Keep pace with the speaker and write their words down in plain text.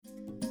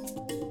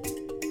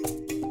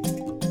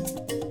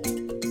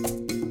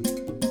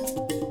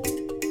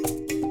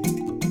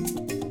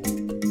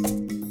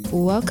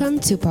Welcome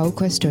to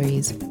Paukwa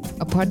Stories,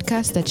 a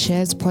podcast that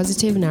shares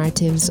positive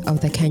narratives of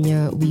the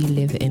Kenya we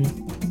live in.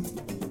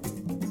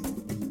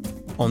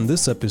 On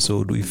this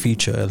episode, we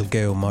feature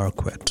Elgeyo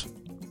Marakwet.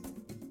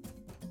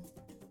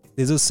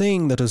 There's a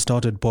saying that has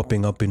started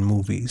popping up in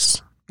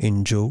movies,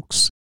 in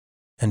jokes,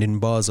 and in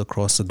bars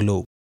across the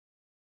globe.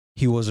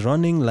 He was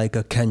running like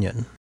a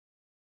Kenyan.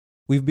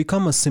 We've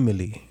become a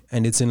simile,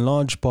 and it's in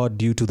large part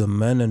due to the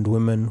men and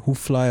women who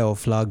fly our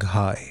flag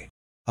high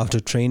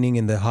after training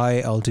in the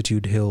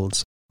high-altitude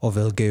hills of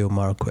Elgeyo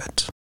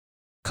Marakwet,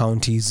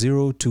 County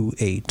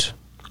 028.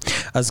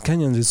 As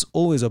Kenyans, it's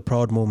always a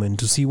proud moment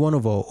to see one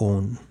of our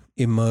own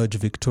emerge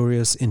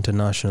victorious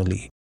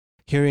internationally,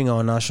 hearing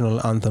our national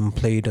anthem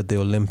played at the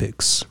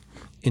Olympics,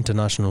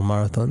 international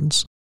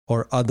marathons,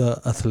 or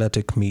other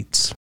athletic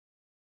meets.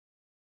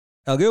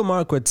 Elgeyo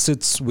Marakwet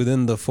sits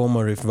within the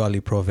former Rift Valley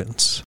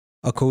province,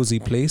 a cozy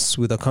place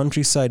with a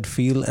countryside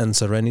feel and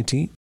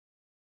serenity.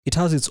 It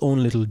has its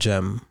own little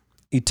gem,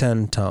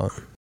 Iten Town.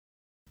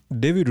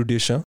 David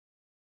Rudisha,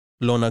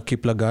 Lorna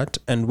Kiplagat,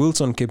 and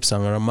Wilson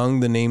Kipsang are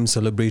among the names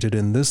celebrated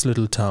in this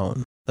little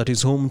town that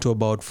is home to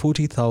about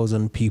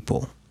 40,000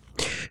 people.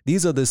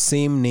 These are the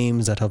same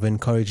names that have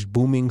encouraged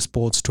booming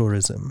sports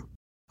tourism,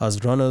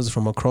 as runners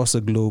from across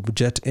the globe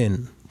jet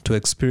in to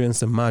experience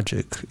the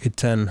magic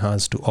Iten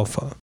has to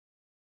offer.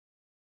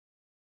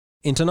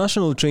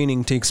 International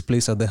training takes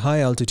place at the High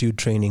Altitude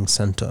Training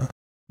Center,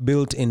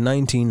 built in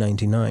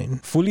 1999.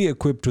 Fully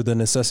equipped with the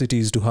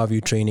necessities to have you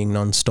training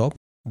non-stop,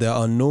 there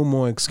are no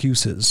more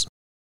excuses.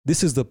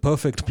 This is the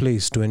perfect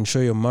place to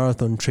ensure your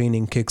marathon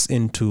training kicks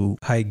into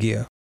high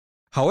gear.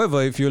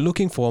 However, if you're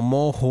looking for a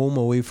more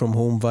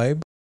home-away-from-home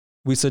vibe,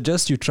 we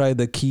suggest you try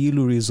the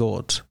Kiilu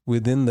Resort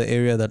within the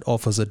area that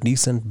offers a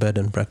decent bed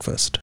and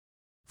breakfast.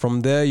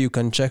 From there, you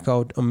can check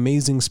out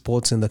amazing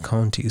spots in the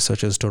county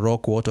such as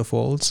Torok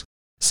Waterfalls,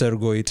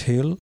 Sergoit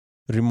Hill,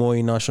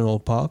 Rimoi National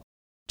Park,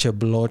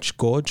 Chebloch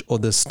Gorge, or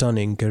the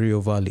stunning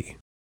Kerio Valley.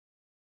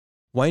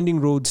 Winding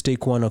roads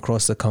take one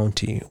across the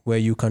county, where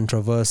you can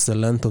traverse the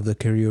length of the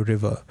Kerio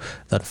River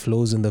that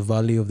flows in the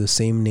valley of the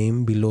same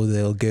name below the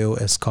Elgeyo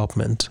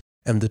Escarpment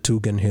and the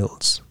Tugen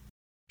Hills.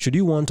 Should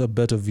you want a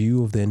better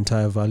view of the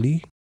entire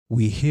valley,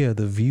 we hear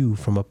the view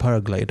from a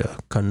paraglider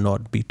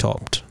cannot be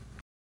topped.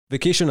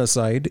 Vacation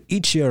aside,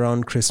 each year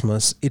around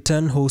Christmas,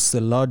 Iten hosts the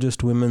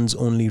largest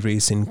women's-only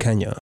race in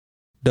Kenya,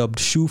 dubbed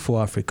Shoe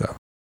for Africa.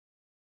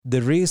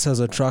 The race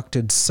has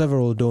attracted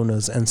several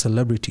donors and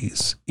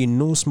celebrities, in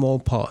no small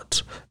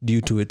part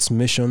due to its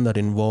mission that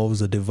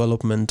involves the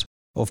development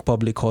of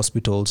public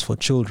hospitals for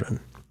children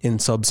in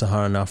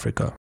sub-Saharan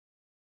Africa.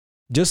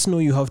 Just know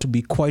you have to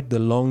be quite the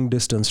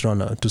long-distance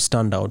runner to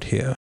stand out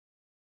here.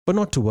 But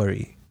not to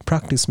worry,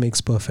 practice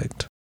makes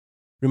perfect.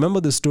 Remember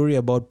the story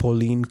about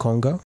Pauline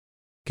Konga,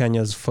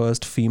 Kenya's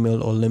first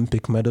female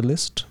Olympic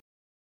medalist?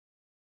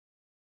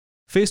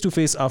 Face to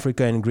Face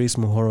Africa and Grace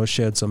Muhoro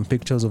shared some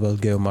pictures of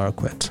Elgeyo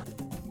Marakwet.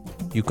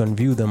 You can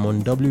view them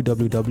on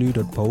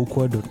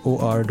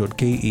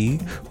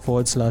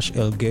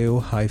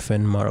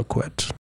www.paukwa.or.ke/Elgeyo-Marakwet.